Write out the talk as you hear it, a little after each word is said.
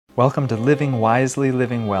Welcome to Living Wisely,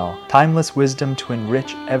 Living Well, timeless wisdom to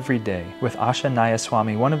enrich every day, with Asha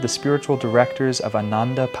Nayaswami, one of the spiritual directors of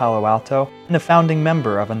Ananda Palo Alto and a founding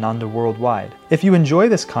member of Ananda Worldwide. If you enjoy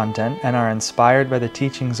this content and are inspired by the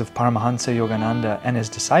teachings of Paramahansa Yogananda and his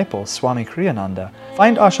disciple, Swami Kriyananda,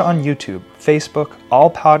 find Asha on YouTube, Facebook,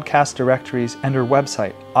 all podcast directories, and her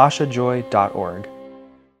website, ashajoy.org.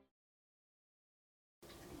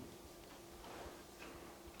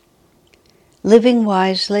 Living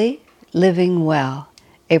Wisely, Living Well,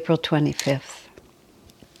 April 25th.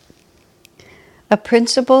 A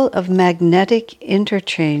principle of magnetic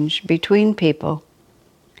interchange between people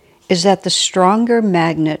is that the stronger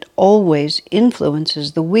magnet always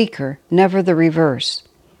influences the weaker, never the reverse.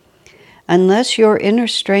 Unless your inner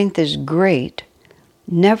strength is great,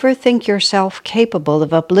 never think yourself capable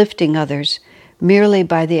of uplifting others merely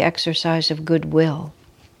by the exercise of goodwill.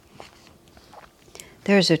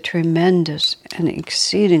 There's a tremendous and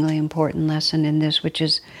exceedingly important lesson in this, which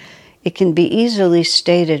is, it can be easily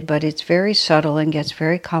stated, but it's very subtle and gets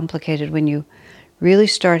very complicated when you really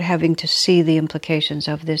start having to see the implications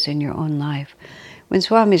of this in your own life. When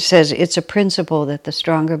Swami says it's a principle that the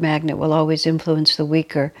stronger magnet will always influence the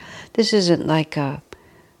weaker, this isn't like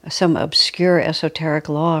some obscure esoteric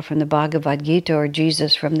law from the Bhagavad Gita or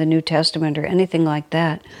Jesus from the New Testament or anything like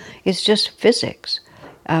that. It's just physics.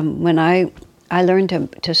 When I learned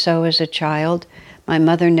to sew as a child. My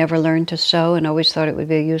mother never learned to sew and always thought it would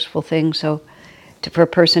be a useful thing for a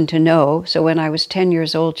person to know. So when I was 10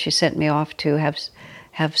 years old, she sent me off to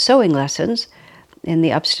have sewing lessons in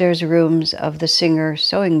the upstairs rooms of the Singer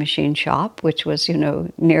sewing machine shop, which was,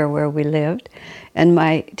 near where we lived. And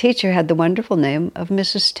my teacher had the wonderful name of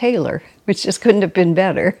Mrs. Taylor, which just couldn't have been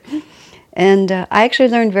better. And I actually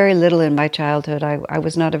learned very little in my childhood. I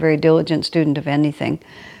was not a very diligent student of anything.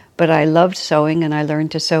 But I loved sewing, and I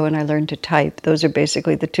learned to sew, and I learned to type. Those are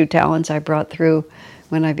basically the two talents I brought through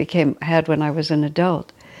when I was an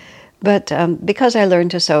adult. But because I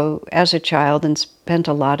learned to sew as a child and spent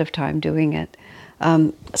a lot of time doing it,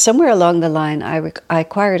 somewhere along the line I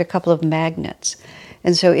acquired a couple of magnets.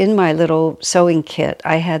 And so in my little sewing kit,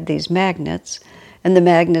 I had these magnets, and the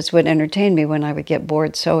magnets would entertain me when I would get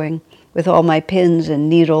bored sewing, with all my pins and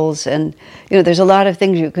needles. And, there's a lot of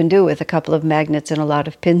things you can do with a couple of magnets and a lot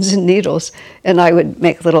of pins and needles. And I would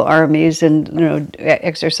make little armies and,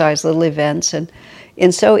 exercise little events.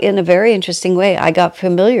 And so in a very interesting way, I got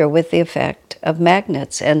familiar with the effect of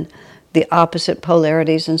magnets and the opposite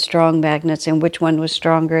polarities and strong magnets and which one was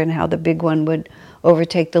stronger and how the big one would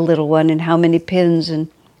overtake the little one and how many pins and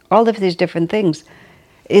all of these different things.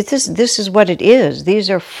 This is what it is. These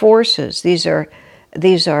are forces. These are,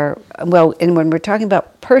 and when we're talking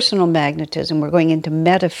about personal magnetism, we're going into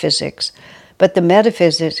metaphysics, but the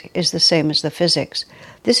metaphysics is the same as the physics.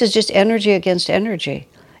 This is just energy against energy.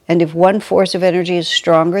 And if one force of energy is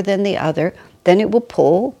stronger than the other, then it will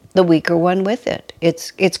pull the weaker one with it.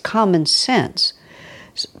 It's common sense.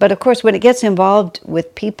 But of course, when it gets involved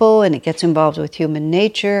with people and it gets involved with human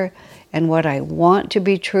nature and what I want to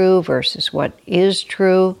be true versus what is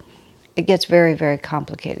true, it gets very, very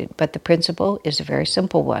complicated, but the principle is a very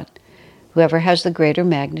simple one. Whoever has the greater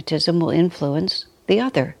magnetism will influence the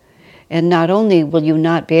other. And not only will you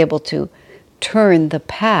not be able to turn the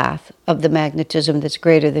path of the magnetism that's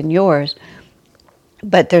greater than yours,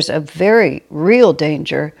 but there's a very real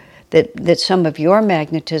danger that some of your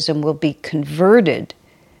magnetism will be converted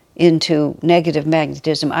into negative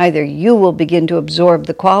magnetism. Either you will begin to absorb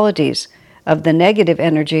the qualities of the negative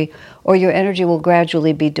energy, or your energy will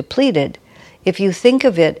gradually be depleted. If you think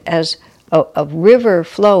of it as a river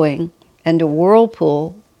flowing and a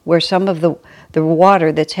whirlpool where some of the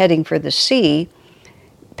water that's heading for the sea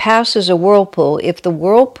passes a whirlpool, if the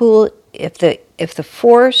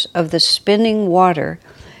force of the spinning water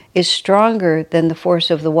is stronger than the force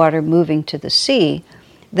of the water moving to the sea,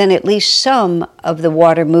 then at least some of the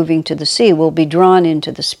water moving to the sea will be drawn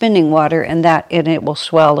into the spinning water, and it will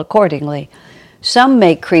swell accordingly. Some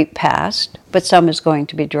may creep past, but some is going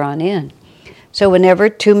to be drawn in. So whenever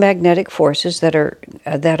two magnetic forces that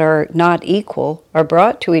are not equal are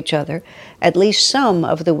brought to each other, at least some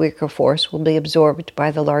of the weaker force will be absorbed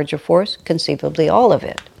by the larger force, conceivably all of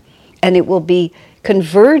it. And it will be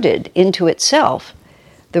converted into itself.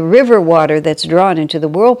 The river water that's drawn into the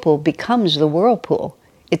whirlpool becomes the whirlpool.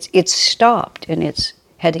 It's stopped and it's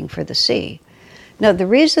heading for the sea. Now, the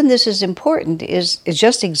reason this is important is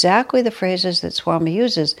just exactly the phrases that Swami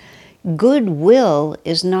uses. Goodwill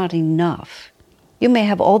is not enough. You may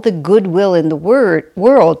have all the goodwill in the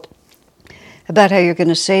world about how you're going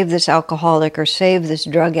to save this alcoholic or save this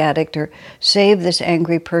drug addict or save this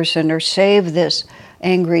angry person or save this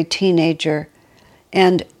angry teenager.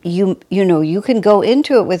 And you know, you can go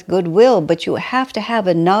into it with goodwill, but you have to have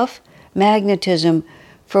enough magnetism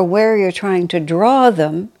for where you're trying to draw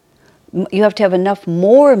them. You have to have enough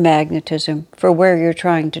more magnetism for where you're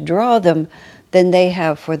trying to draw them than they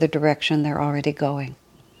have for the direction they're already going.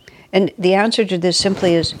 And the answer to this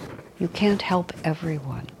simply is, you can't help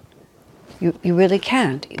everyone. You really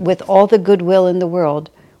can't. With all the goodwill in the world,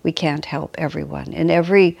 we can't help everyone. And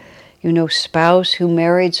every, spouse who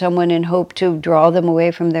married someone in hope to draw them away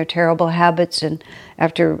from their terrible habits, and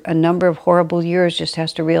after a number of horrible years just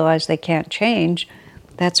has to realize they can't change,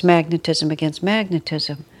 that's magnetism against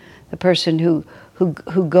magnetism. The person who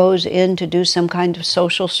goes in to do some kind of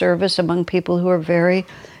social service among people who are very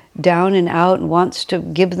down and out and wants to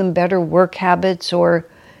give them better work habits or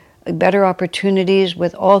better opportunities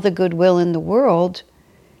with all the goodwill in the world,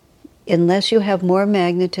 unless you have more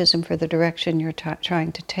magnetism for the direction you're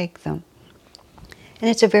trying to take them. And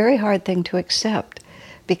it's a very hard thing to accept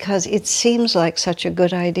because it seems like such a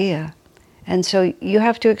good idea. And so you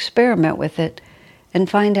have to experiment with it and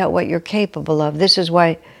find out what you're capable of. This is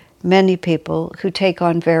why many people who take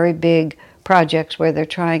on very big projects where they're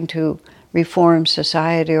trying to reform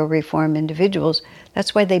society or reform individuals,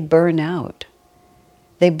 that's why they burn out.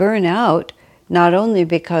 They burn out not only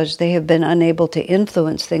because they have been unable to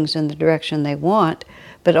influence things in the direction they want,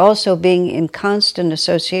 but also being in constant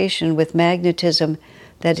association with magnetism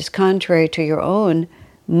that is contrary to your own,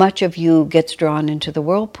 much of you gets drawn into the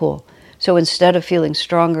whirlpool. So instead of feeling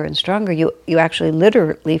stronger and stronger, you actually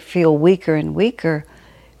literally feel weaker and weaker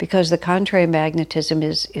because the contrary magnetism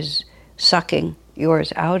is sucking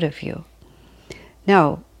yours out of you.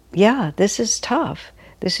 Now, yeah, this is tough.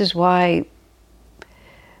 This is why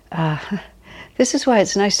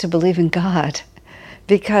it's nice to believe in God,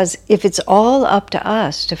 because if it's all up to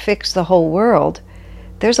us to fix the whole world,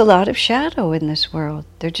 there's a lot of shadow in this world.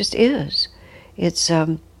 There just is. It's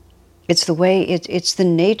the way it's the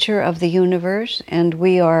nature of the universe, and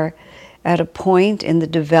we are at a point in the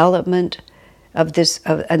development of this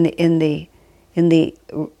in the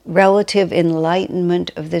relative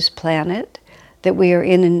enlightenment of this planet, that we are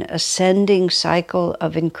in an ascending cycle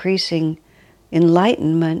of increasing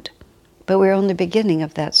enlightenment, but we're on the beginning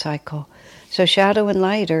of that cycle. So shadow and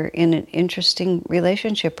light are in an interesting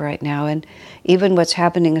relationship right now, and even what's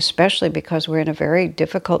happening, especially because we're in a very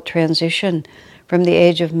difficult transition from the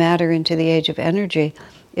age of matter into the age of energy,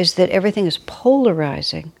 is that everything is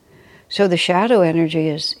polarizing. So the shadow energy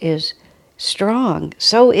is strong,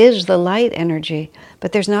 so is the light energy,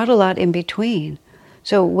 but there's not a lot in between.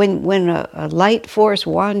 So when a light force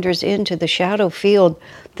wanders into the shadow field,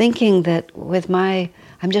 thinking that with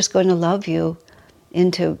I'm just going to love you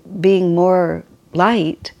into being more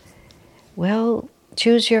light, well,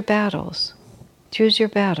 choose your battles. Choose your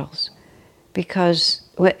battles. Because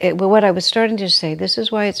what I was starting to say, this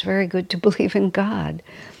is why it's very good to believe in God.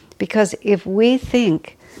 Because if we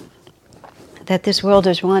think that this world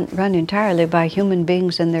is run entirely by human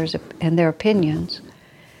beings and their opinions,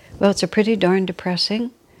 well, it's a pretty darn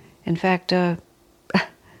depressing. In fact,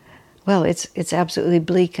 it's absolutely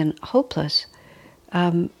bleak and hopeless.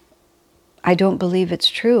 I don't believe it's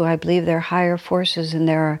true. I believe there are higher forces, and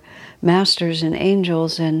there are masters and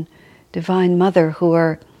angels and Divine Mother who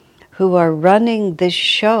are running this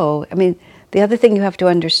show. I mean, the other thing you have to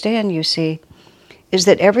understand, you see, is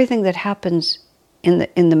that everything that happens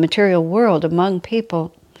in the material world among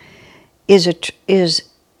people is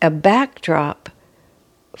a backdrop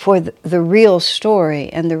for the real story,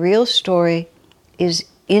 and the real story is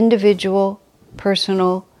individual,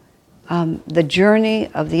 personal, the journey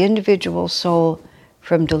of the individual soul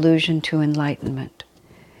from delusion to enlightenment.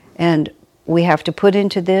 And we have to put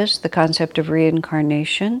into this the concept of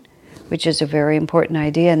reincarnation, which is a very important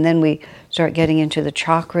idea, and then we start getting into the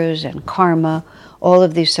chakras and karma. All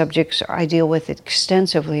of these subjects I deal with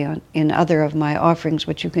extensively in other of my offerings,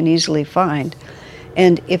 which you can easily find.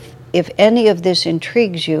 And if any of this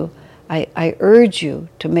intrigues you, I urge you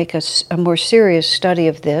to make a more serious study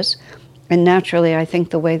of this. And naturally, I think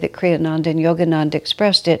the way that Kriyananda and Yogananda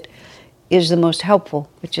expressed it is the most helpful,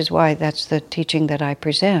 which is why that's the teaching that I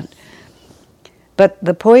present. But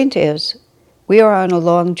the point is, we are on a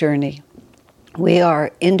long journey. We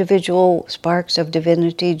are individual sparks of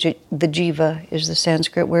divinity. The jiva is the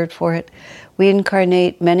Sanskrit word for it. We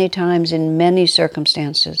incarnate many times in many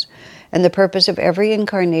circumstances. And the purpose of every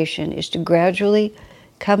incarnation is to gradually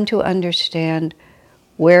come to understand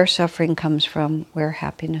where suffering comes from, where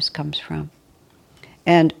happiness comes from.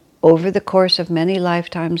 And over the course of many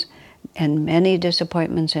lifetimes and many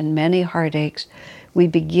disappointments and many heartaches, we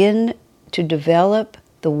begin to develop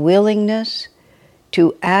the willingness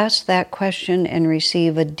to ask that question and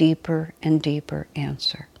receive a deeper and deeper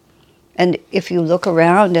answer. And if you look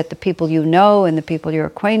around at the people you know and the people you're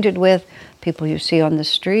acquainted with, people you see on the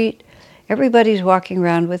street, everybody's walking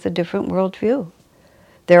around with a different worldview.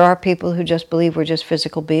 There are people who just believe we're just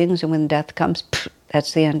physical beings, and when death comes,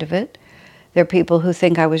 that's the end of it. There are people who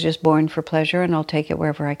think I was just born for pleasure and I'll take it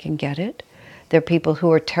wherever I can get it. There are people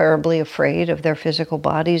who are terribly afraid of their physical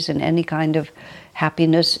bodies and any kind of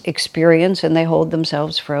happiness experience, and they hold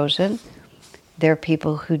themselves frozen. There are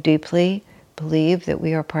people who deeply believe that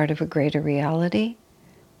we are part of a greater reality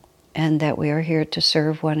and that we are here to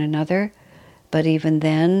serve one another. But even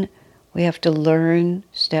then, we have to learn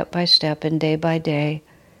step by step and day by day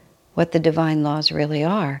what the divine laws really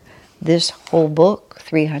are. This whole book,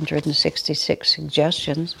 366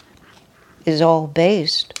 Suggestions, is all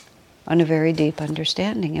based on a very deep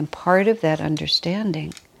understanding. And part of that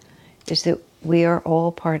understanding is that we are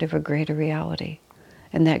all part of a greater reality.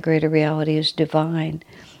 And that greater reality is divine.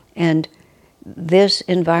 And this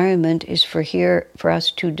environment is for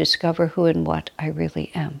us to discover who and what I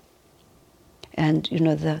really am. And,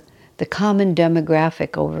 the common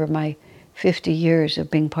demographic over my 50 years of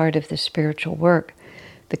being part of this spiritual work,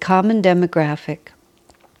 the common demographic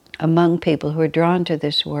among people who are drawn to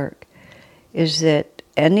this work is that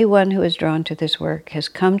anyone who is drawn to this work has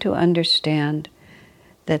come to understand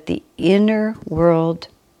that the inner world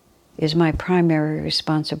is my primary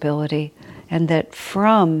responsibility, and that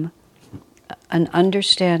from an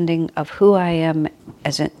understanding of who I am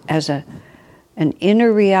as an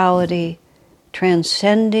inner reality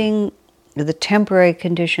transcending the temporary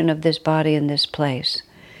condition of this body in this place.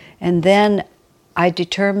 And then I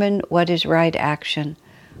determine what is right action.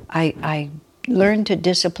 I learn to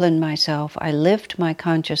discipline myself. I lift my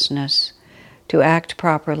consciousness to act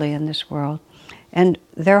properly in this world. And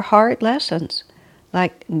they're hard lessons.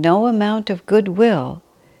 Like, no amount of goodwill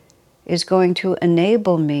is going to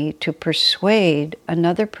enable me to persuade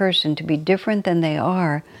another person to be different than they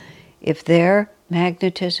are if their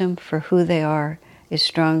magnetism for who they are is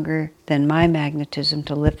stronger than my magnetism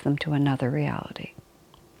to lift them to another reality.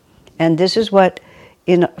 And this is what,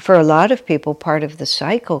 for a lot of people, part of the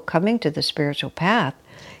cycle coming to the spiritual path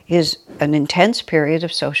is an intense period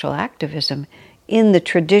of social activism in the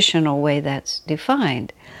traditional way that's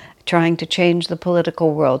defined. Trying to change the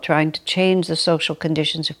political world, trying to change the social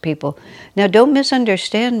conditions of people. Now, don't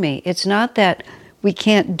misunderstand me. It's not that we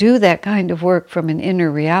can't do that kind of work from an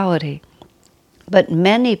inner reality. But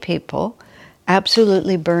many people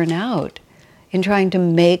absolutely burn out in trying to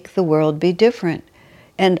make the world be different.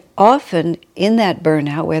 And often in that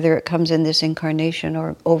burnout, whether it comes in this incarnation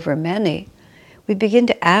or over many, we begin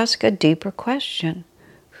to ask a deeper question.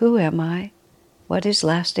 Who am I? What is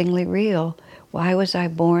lastingly real? Why was I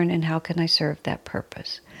born, and how can I serve that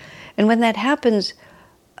purpose? And when that happens,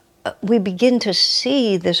 we begin to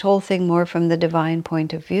see this whole thing more from the divine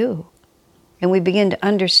point of view. And we begin to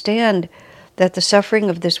understand that the suffering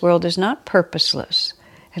of this world is not purposeless.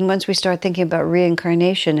 And once we start thinking about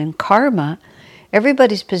reincarnation and karma,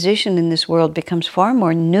 everybody's position in this world becomes far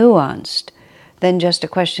more nuanced than just a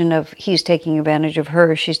question of he's taking advantage of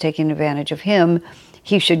her, she's taking advantage of him,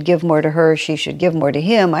 he should give more to her, she should give more to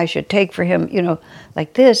him, I should take for him,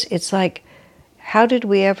 like this. It's like, how did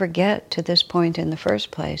we ever get to this point in the first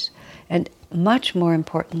place? And much more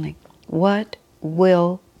importantly, what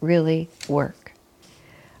will really work?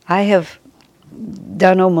 I have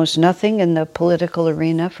done almost nothing in the political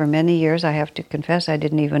arena for many years. I have to confess, I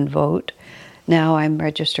didn't even vote. Now I'm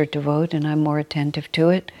registered to vote, and I'm more attentive to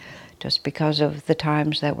it, just because of the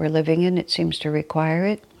times that we're living in. It seems to require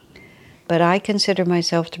it. But I consider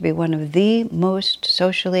myself to be one of the most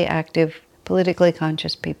socially active, politically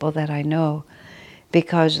conscious people that I know,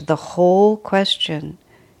 because the whole question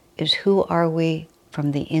is, who are we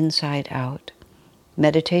from the inside out?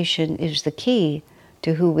 Meditation is the key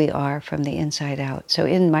to who we are from the inside out. So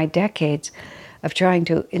in my decades of trying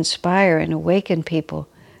to inspire and awaken people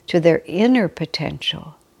to their inner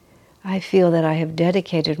potential, I feel that I have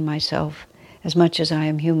dedicated myself as much as I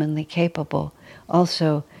am humanly capable,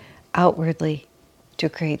 also outwardly, to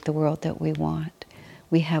create the world that we want.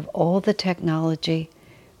 We have all the technology,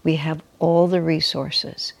 we have all the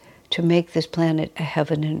resources to make this planet a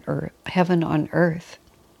heaven on earth.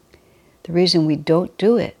 The reason we don't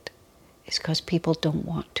do it is because people don't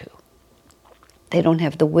want to. They don't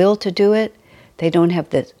have the will to do it. They don't have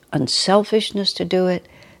the unselfishness to do it.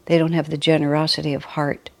 They don't have the generosity of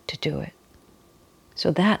heart to do it.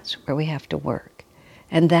 So that's where we have to work.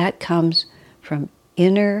 And that comes from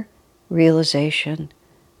inner realization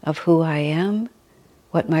of who I am,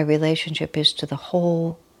 what my relationship is to the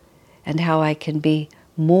whole, and how I can be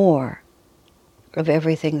more of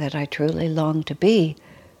everything that I truly long to be,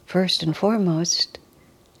 first and foremost,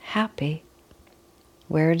 happy.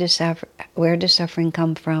 Where does suffering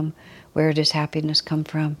come from? Where does happiness come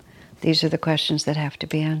from? These are the questions that have to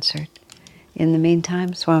be answered. In the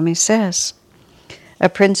meantime, Swami says, a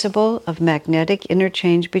principle of magnetic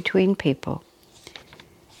interchange between people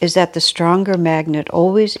is that the stronger magnet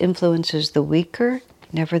always influences the weaker,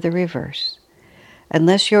 never the reverse.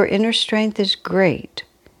 Unless your inner strength is great,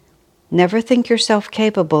 never think yourself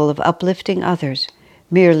capable of uplifting others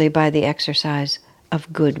merely by the exercise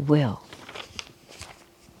of goodwill.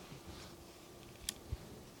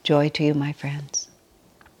 Joy to you, my friends.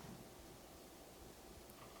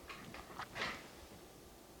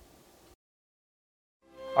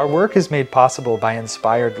 Our work is made possible by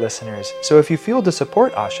inspired listeners, so if you feel to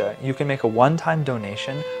support Asha, you can make a one-time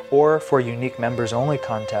donation, or for unique members-only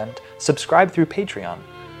content, subscribe through Patreon.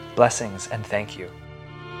 Blessings and thank you.